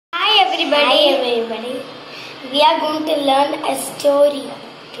everybody. We are going to learn a story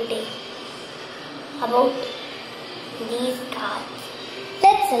today about these cards.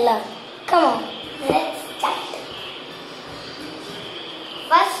 Let's learn. Come on, let's start.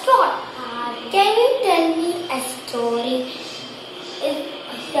 First one, can you tell me a story? Tell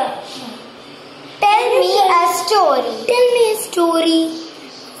me a story. Tell me a story.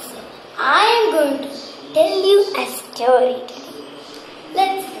 I am going to tell you a story today.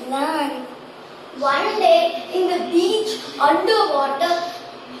 Let's learn. One day in the beach underwater,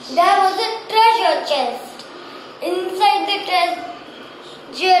 there was a treasure chest. Inside the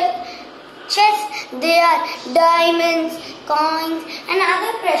treasure chest, there are diamonds, coins, and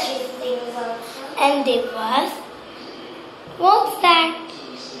other precious things. And there was, what's that?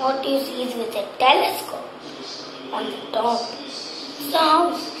 What you see is with a telescope on the top.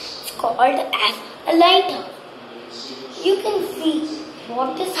 So it's called as a lighthouse. You can see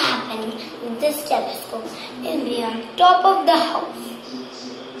what is happening with this telescope will be on top of the house.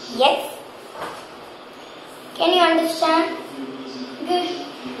 Yes? Can you understand? Good.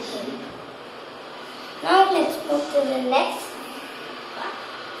 Now let's move to the next one.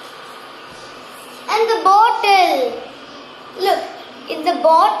 And the bottle. Look, in the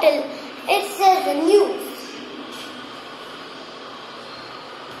bottle it says the news.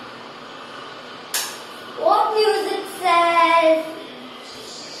 What news it says?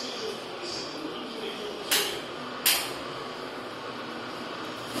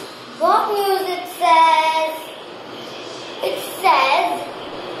 What news it says? It says,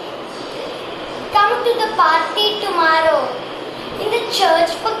 come to the party tomorrow in the church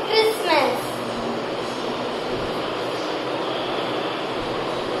for Christmas.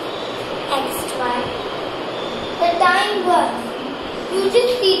 Next one. The time was. You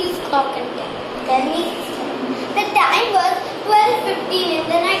just see this clock and tell me the time was 12:15 in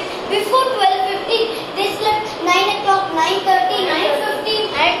the night. Before 12:15, they slept 9 o'clock, 9:30,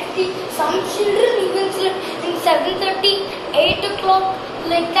 9:15, at 3. Some children even slept in 7:30, 8 o'clock,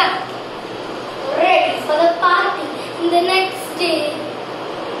 like that. Ready for the party. And the next day,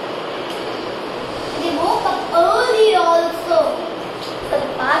 they woke up early also for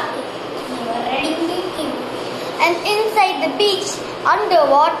the party. They were ready thinking. And inside the beach,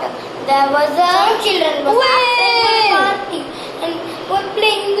 underwater, there was some children were outside the party and were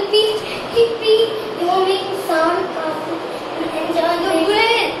playing in the beach. Hippie, they were making sound and enjoying the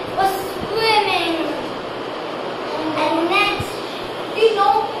whale was swimming. And next, you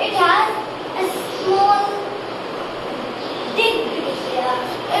know, it has a small dig here.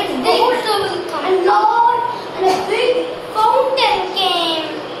 It's water will come and a big fountain came.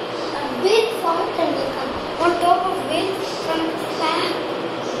 A big fountain will come on top of it from the back.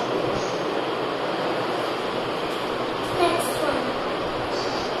 Next one.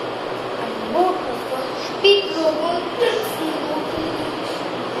 A boat was going. People were going trips in the boat.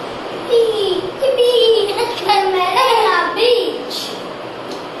 Yippee! At the Marina Beach.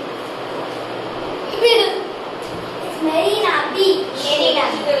 It's Marina Beach.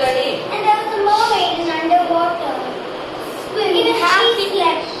 And there was a mermaid in underwater. Swimming happy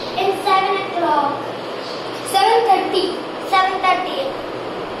slept in 7 o'clock. 7:30. 7:30.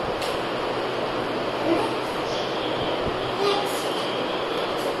 Next.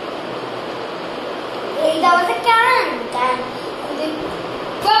 There was a can. And then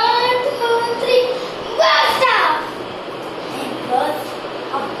 1, 2, 3. Burst up. And burst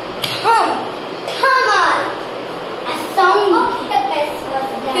up. Come on. A sound octopus was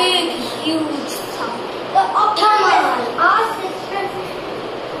there. Big, huge sound. The octopus asked his friends,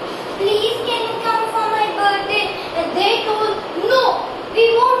 please can you come for my birthday? And they told, no, we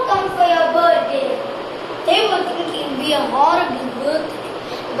won't come for your birthday. They were thinking it would be a horrible birthday,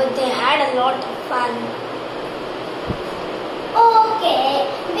 but they had a lot of fun. Okay,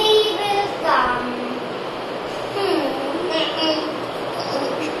 we will come.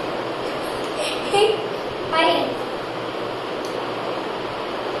 Fine.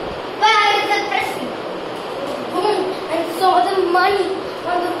 Where is the present? Boom, and saw the money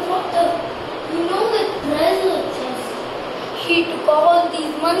on the water. You know the treasure chest. He took all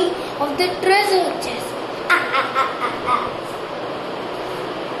these money of the treasure chest.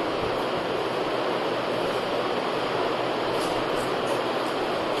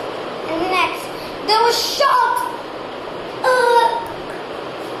 And next, there was sharks.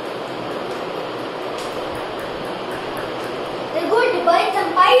 They're going to buy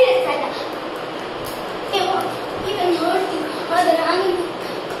some pirates and they won't even hurt the other animals.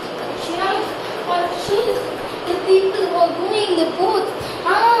 Sharks or cheese. The people who are going in the boat.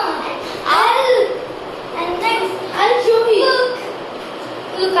 Help!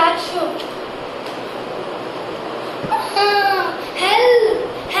 bad show. Help!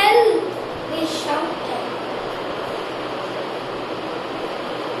 Help! They shouted.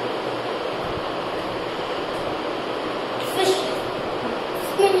 Fish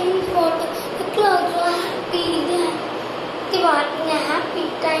swimming in water. The clouds were happy. They were having a happy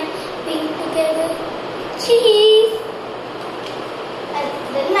time being together. Cheese! That's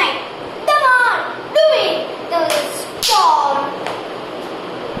the night. Come on! Do it! There was a storm.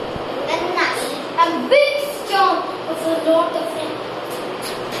 In the night, a big storm with a lot of rain.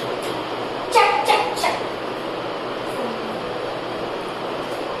 Chuck, chuck, chuck.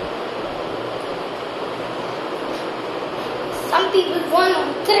 Some people won on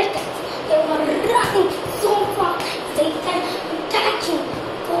cricket. They were running so fast they can catching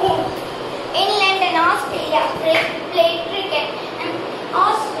goal. England and Australia played cricket, and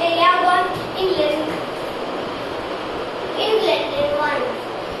Australia won. England won.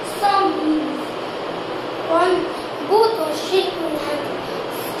 Some won. Both were shaking hands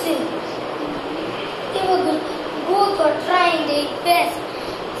still. They were good. Both were trying their best.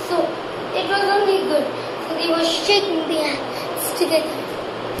 So it was only good. So they were shaking their hands together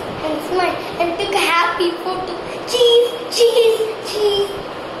and smiled and took a happy photo. Cheese, cheese, cheese.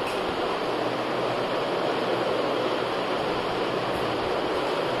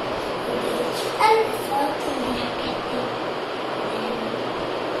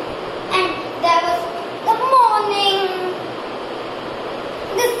 And there was the morning.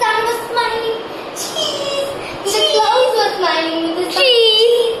 The sun was smiling. Cheese. The clouds were smiling with the sun.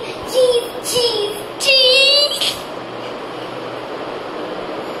 Cheese, cheese, cheese.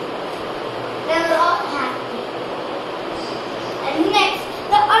 They were all happy. And next,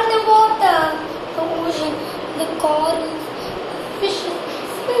 the underwater, the ocean, the corals, the fishes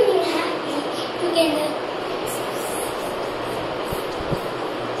swimming happy together.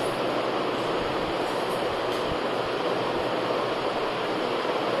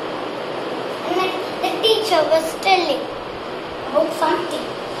 The teacher was telling about something.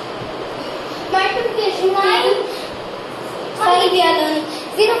 Multiplication 9. 5 we are learning.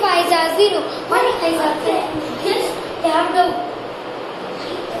 0 5s are 0. 1 5s are 10. Yes, they have the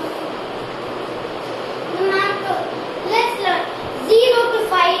math. Let's learn 0 to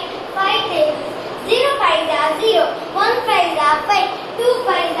 5. 5 tables. 0 5s are 0. 1 5s are 5. 2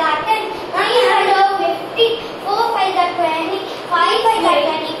 5s are 10. 9 are 50. 4 5s are 20. 5 5s are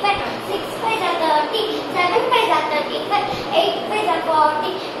 25. 6 5s are 30. 7 5s are 35. 8 5s are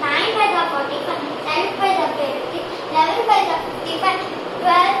 40. 9 5s are 45. 10 5s are 50. 11 5s are 55.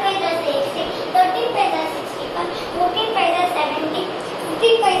 12 5s are 60. 13 5s are 65. 14 5s are 70.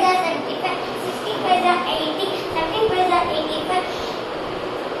 15 5s are 75. 16 5s are 80. 17 5s are 85.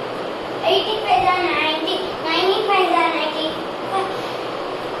 18 5s are 90. 19 5s are 95.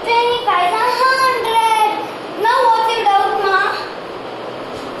 20 5s are 100. Now what's your doubt, Ma?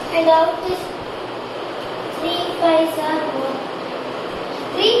 My doubt is 3 5s are what?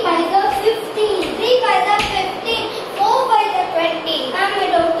 3 5s are 15. 3 5s are 15. 4 5s are 20. And my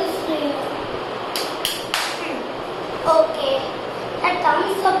doubt is 3. Okay. That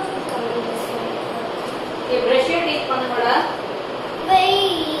thumbs up will come in this one. Okay, brush your teeth, Panamada.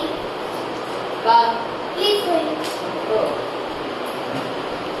 Wait. Come. Please wait. Go.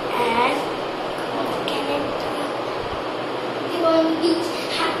 And what can I do? We want to be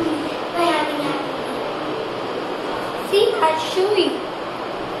happy by having happy. See, I'll show you.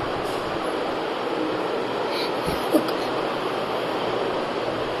 Look.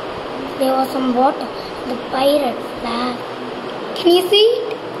 There was some water. The pirate flag. Can you see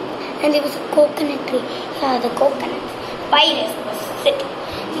it? And there was a coconut tree. Yeah, the coconut. Pirate was sitting.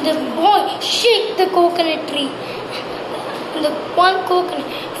 The boy shook the coconut tree. And the one coconut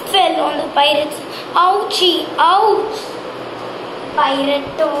fell on the pirate's. Ouchie, ouch! Pirate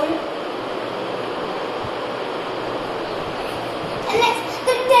told. And next,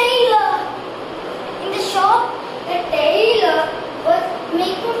 the tailor. In the shop, the tailor was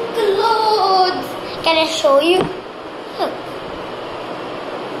making clothes. Can I show you? Look.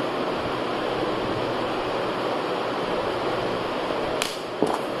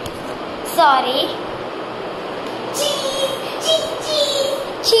 Sorry. Cheese, cheese, cheese,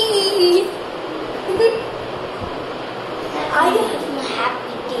 cheese. Are you having a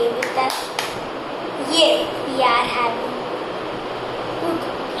happy day with us? Yes, we are having.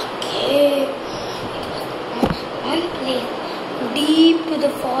 Okay. One place deep to the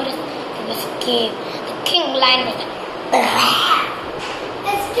forest, there was a cave. The king lion was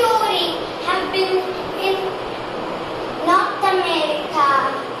a story have been in North America.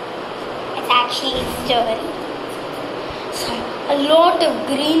 It's actually a story. a lot of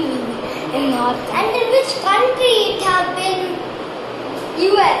greenery in North. And in which country it have been?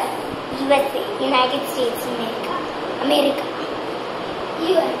 US. USA, United States America. America.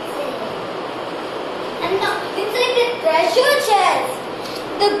 USA. And now it's like the treasure chest.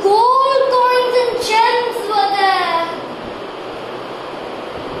 The gold coins and gems were there.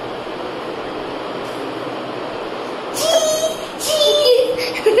 Cheese!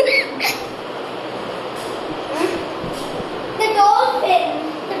 The dolphin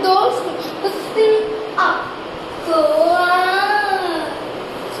was still up. Go on.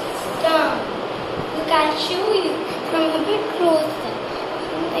 Down. Look, I'll show you from a bit closer.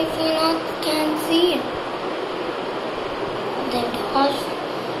 If you not can see it. The dolphin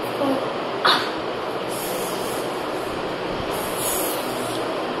go up.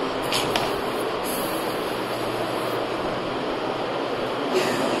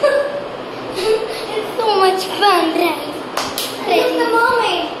 It's so much fun, right? It's the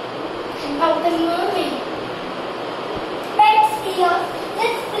mermaid. Oh, the mermaid. Let's see her.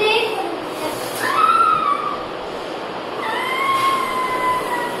 Let's play for so much fun.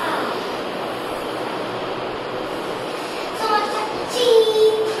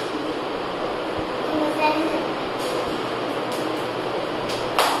 Cheese.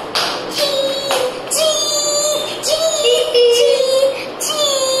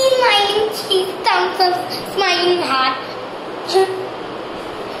 Smiling heart.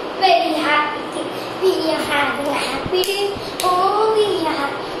 Very happy day. We are having a happy day. Oh, we are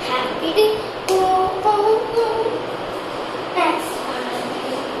happy day. Oh, oh, oh. That's fine.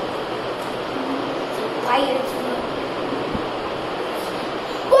 Pirates.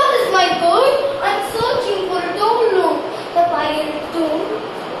 What is my bird? I'm searching for it all along. The pirate tomb.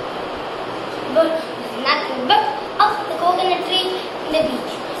 But there's nothing but up the coconut tree in the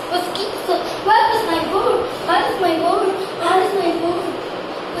beach. Where is my bird? Where is my bird? Where is my bird?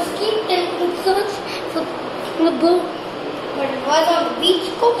 Was keep telling search for the bird, but it was on the beach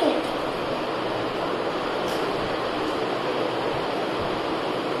coconut.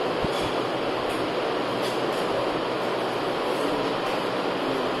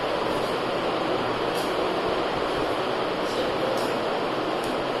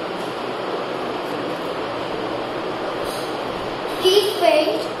 Please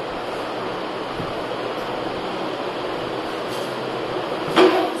wait.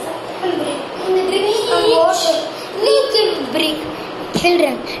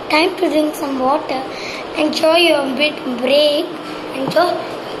 Children, time to drink some water. Enjoy your bit break. Enjoy.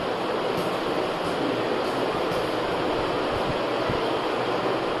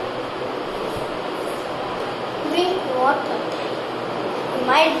 Drink water. You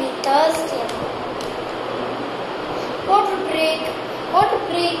might be thirsty. Water break. Water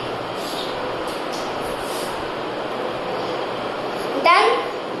break. Done.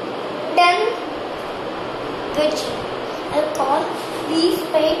 Good. I'll call. Please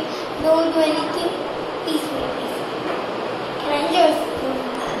wait. Don't do anything. Please wait. Can I just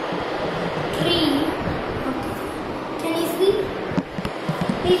tree? Can you see?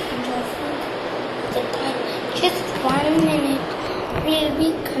 Please just the time. Just 1 minute. We'll be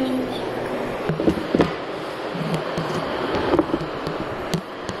coming back.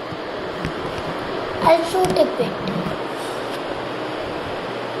 I'll shoot a bit.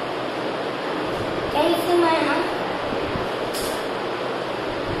 Can you see my hand?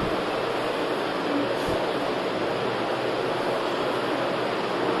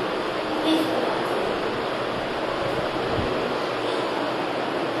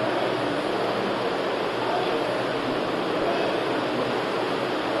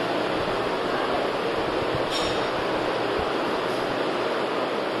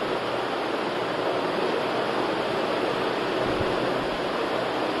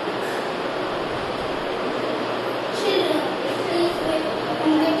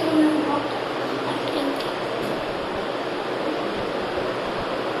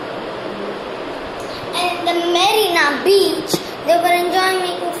 The Marina Beach, they were enjoying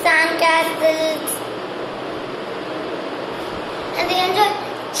making sandcastles and they enjoyed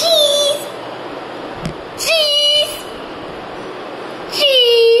cheese, cheese,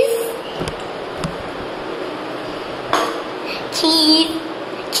 cheese, cheese,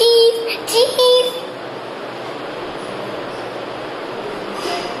 cheese, cheese.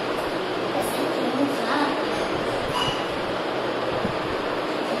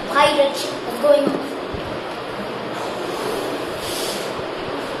 The pirate ship was going on.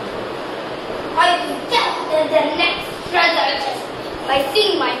 I can tell the next treasure chest by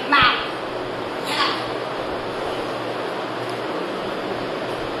seeing my map.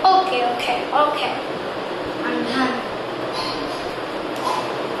 Okay. I'm done.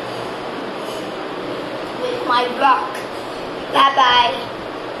 my buck. Bye bye.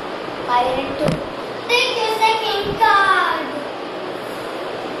 Pirate 2. Take your second card.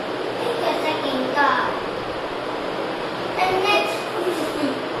 Take your second card. And next, in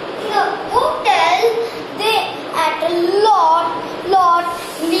the hotel, they ate a lot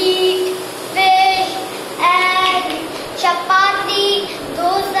meat, fish, egg, chapati,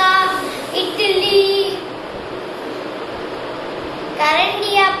 dosa, idli,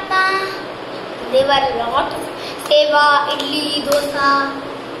 karandiyappa. There were a lot of seva, idli, dosa,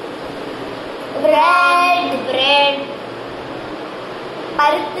 bread,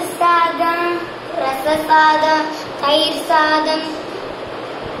 parithu sadam, rasa sadam, tayir sadam,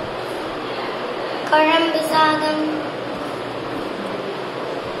 karambu sadam.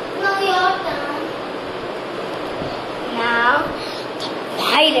 Now your turn. Now the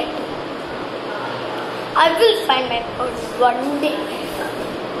pirate. I will find my purse one day.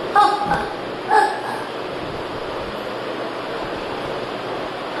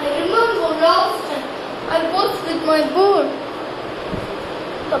 I remember last time I was with my boat.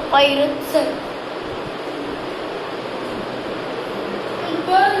 The pirate said, "And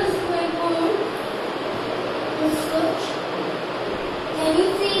where is my boat?" Search. Can you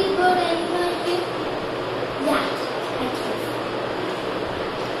see his boat anywhere here? Yeah, I can.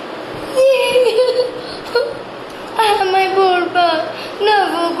 I have my boat back.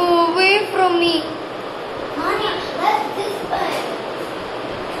 Never go away from me. Maanya, that's this way.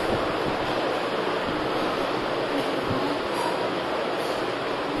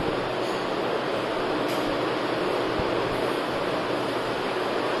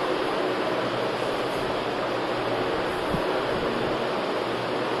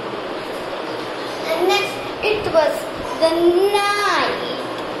 And next, it was the night.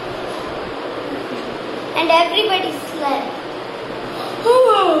 And everybody slept.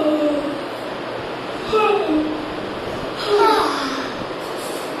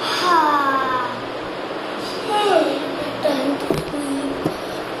 Time to sleep.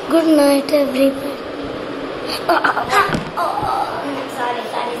 Good night, everybody. Sorry.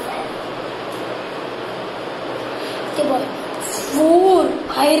 There were 4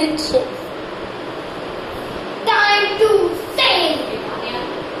 pirate ships. Time to sail.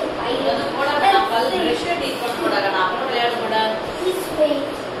 Please wait.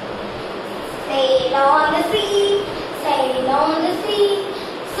 Sail on the sea, sail on the sea.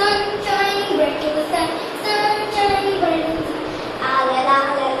 Sunshine, bright in the sun, sunshine, bright in the sun. Ah la la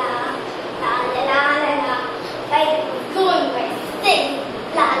la la, la la la la la. Pirate was going by sing,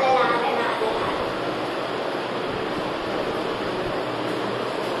 la la la la la la la.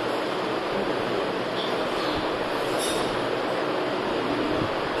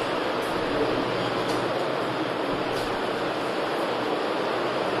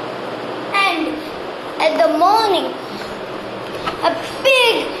 At the morning, a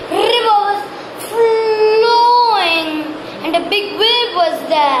big river was flowing and a big wave was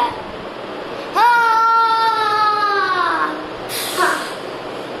there. Ah!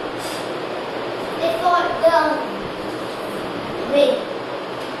 They fought down the wave.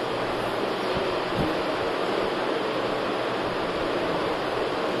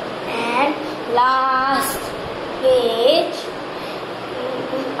 And last page,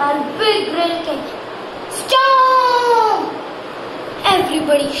 a big rain came. Storm!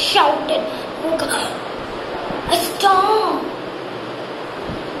 Everybody shouted, a storm!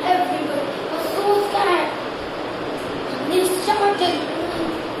 Everybody was so scared. They started.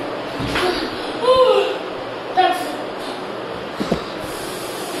 That's it.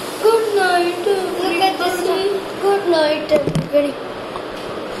 Good night, everybody. Look at this. Good night, everybody.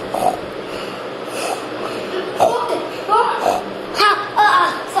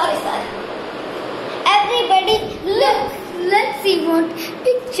 Sorry. Everybody, look. Let's see what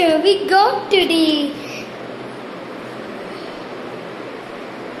picture we got today.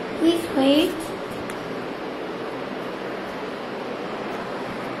 Please wait.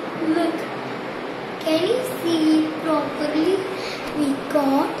 Look. Can you see it properly? We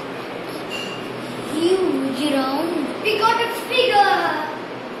got huge round. We got a figure.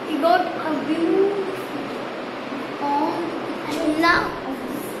 We got a beautiful form. And now a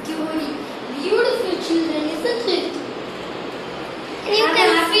story. Beautiful children, isn't it? And you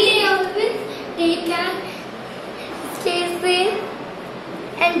can feel always. They can stay safe,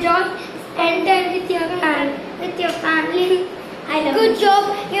 enjoy, spend time with your family. Good job.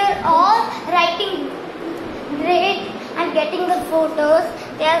 You're all writing great and getting the photos.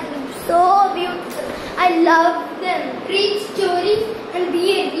 They are so beautiful. I love them. Read stories and be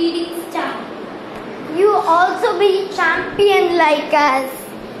a reading star. You also be champion like us.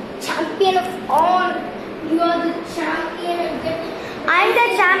 Champion of all You are the champion. I am the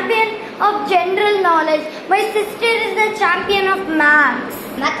champion of general knowledge. My sister is the champion of maths.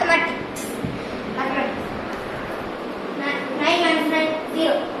 Mathematics. 9 minus 9,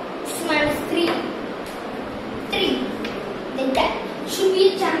 0. 6 minus 3, 3. Then that should be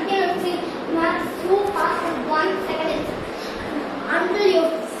a champion of maths so fast in 1 second. Until your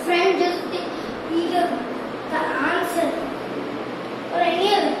friend just either the answer or any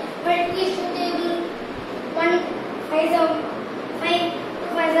other. But at least they will 1, 5, 5,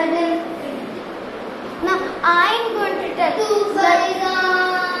 5, 7. Now I am going to tell 2, 5,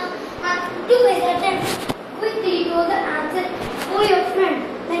 10. Quickly know the answer for your friend.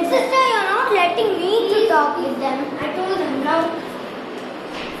 Like, sister, you are not letting me to talk with them. I told them now.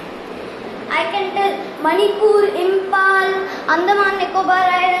 I can tell Manipur, Impal, Andaman Nicobar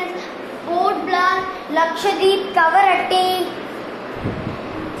Islands, Port Blair, Lakshadweep, Kavaratti,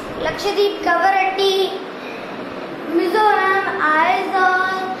 Mizoram,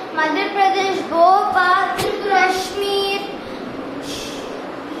 Aizawl, Madhya Pradesh, Bhopal, Kashmir,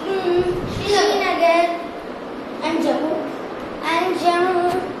 Srinagar, and Jammu,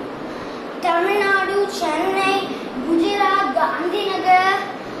 Tamil Nadu, Chennai, Gujarat, Gandhinagar,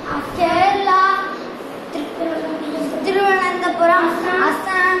 Kerala, Thiruvananthapuram,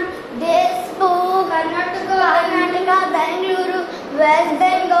 Assam, Dispur, Karnataka, Bengaluru, West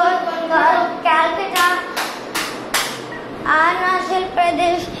Bengal, Calcutta, Arunachal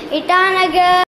Pradesh, Itanagar.